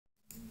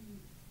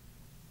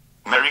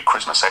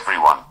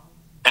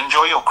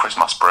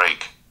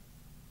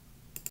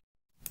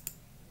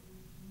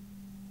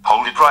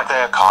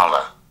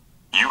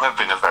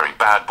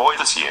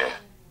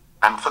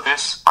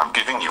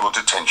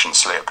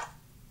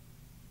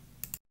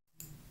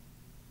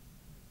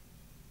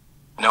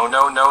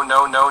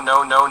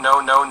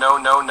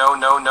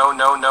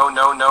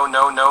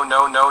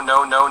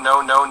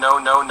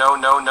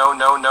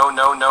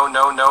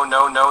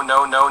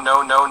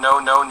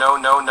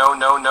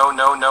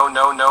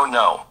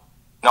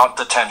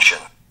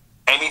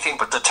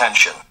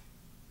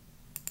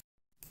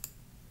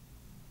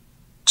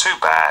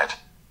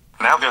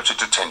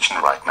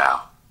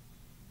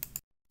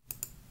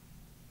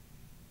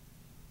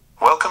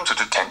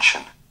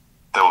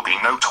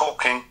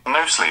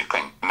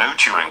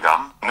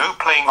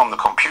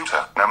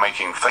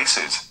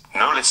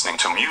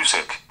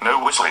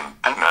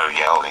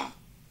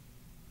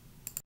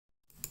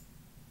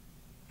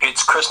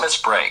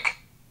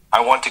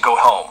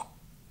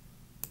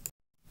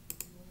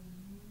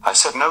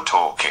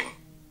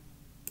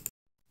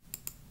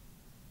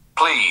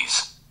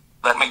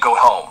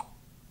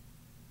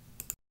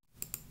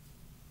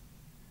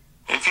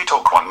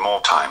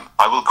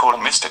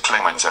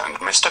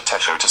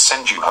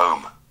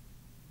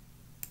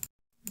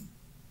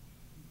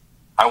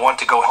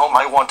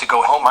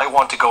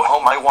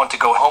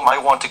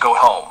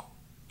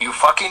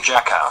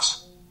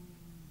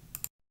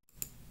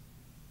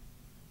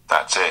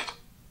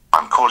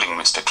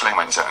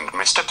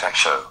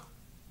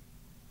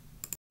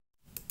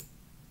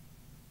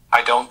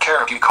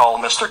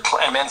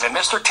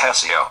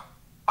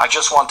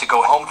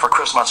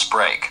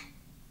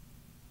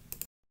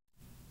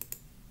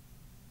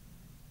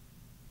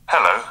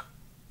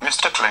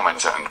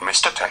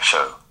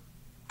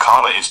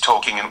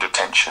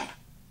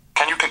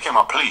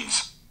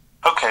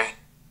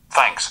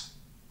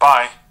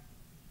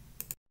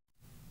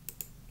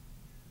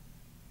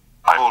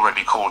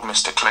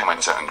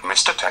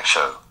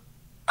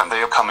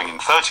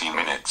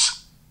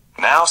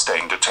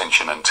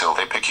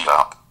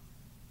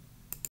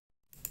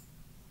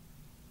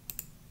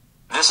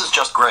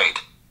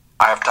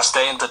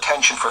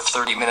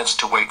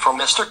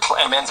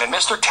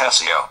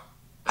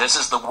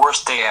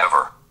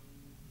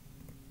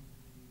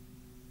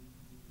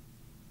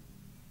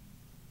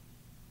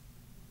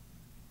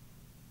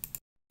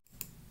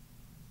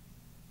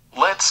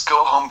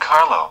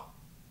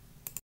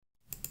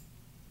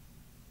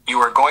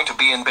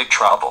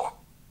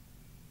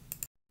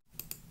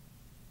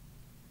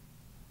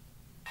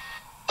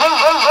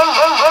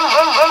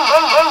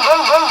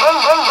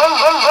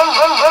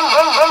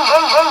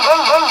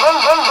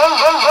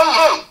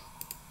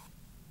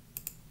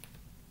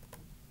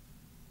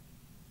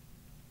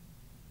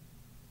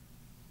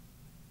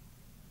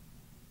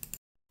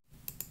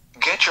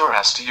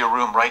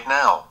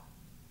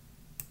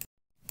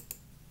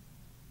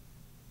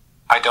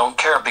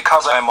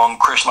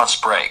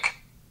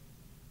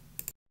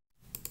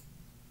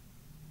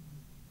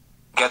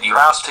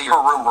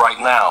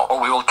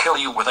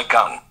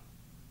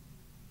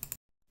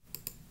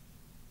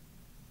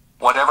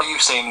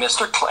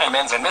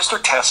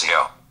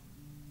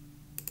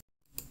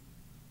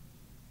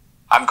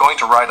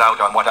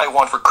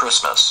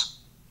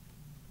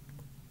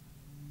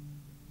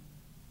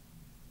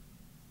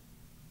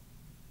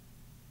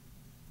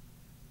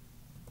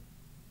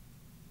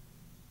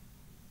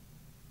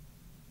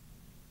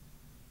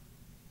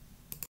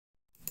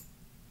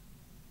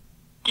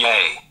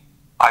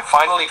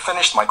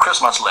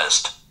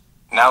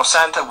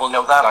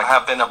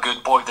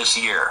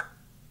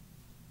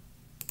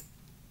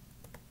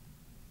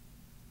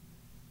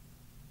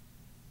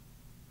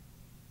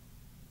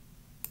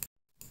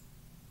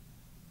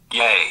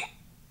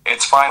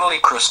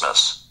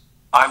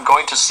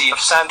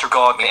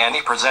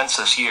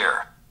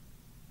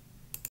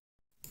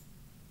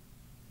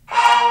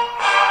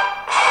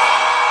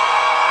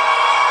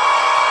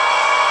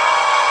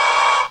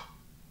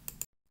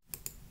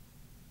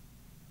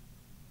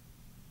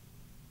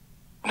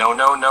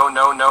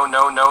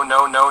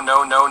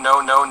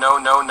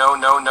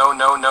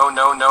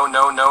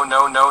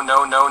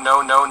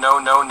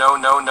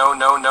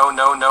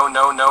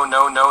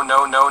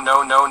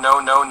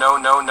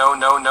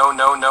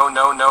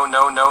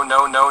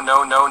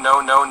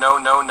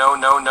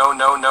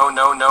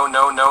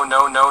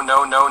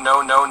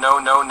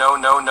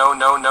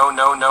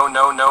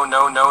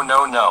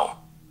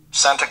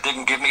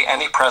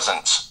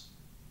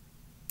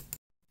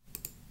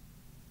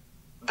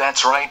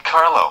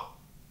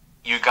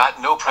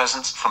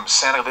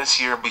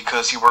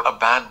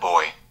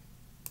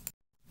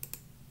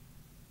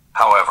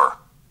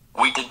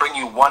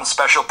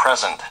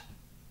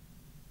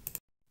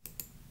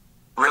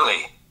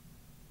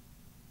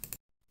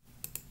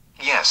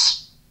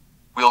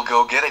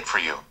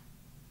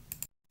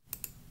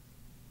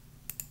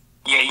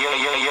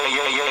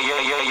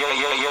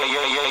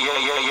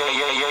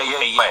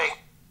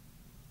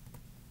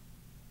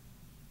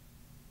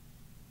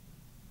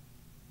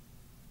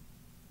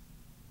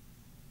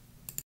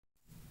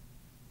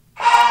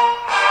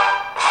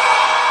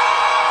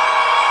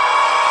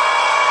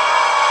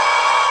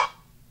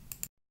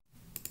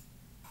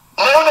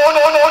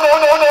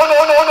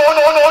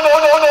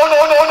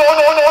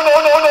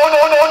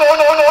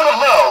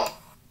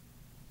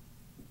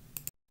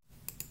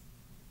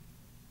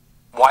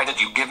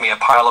you give me a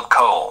pile of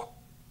coal.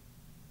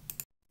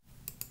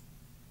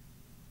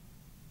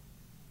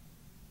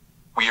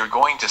 We are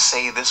going to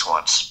say this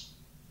once.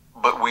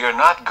 But we are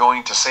not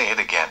going to say it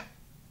again.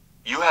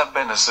 You have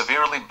been a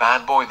severely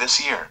bad boy this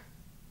year.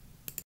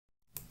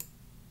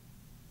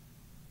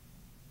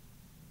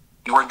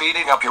 You were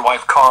beating up your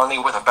wife Connie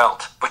with a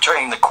belt,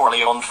 betraying the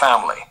Corleone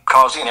family,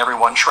 causing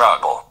everyone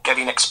trouble,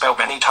 getting expelled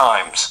many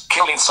times,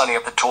 killing Sonny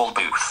at the toll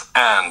booth,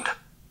 and...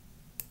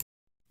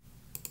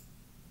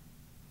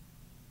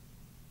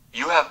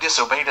 You have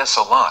disobeyed us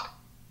a lot.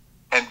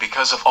 And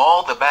because of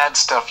all the bad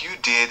stuff you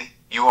did,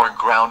 you are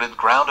grounded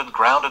for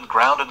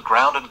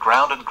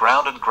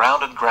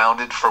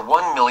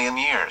 1,000,000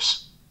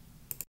 years.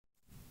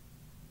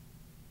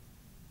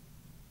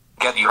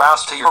 Get your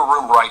ass to your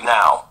room right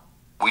now.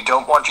 We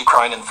don't want you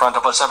crying in front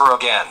of us ever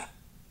again.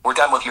 We're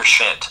done with your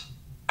shit.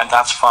 And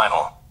that's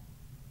final.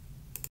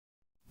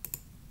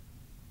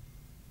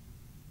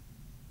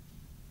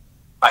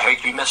 I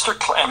hate you, Mr.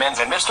 Clemens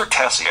and Mr.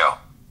 Tessio.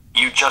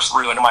 You just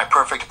ruined my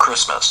perfect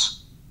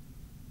Christmas.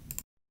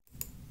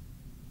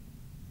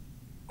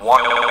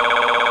 Why?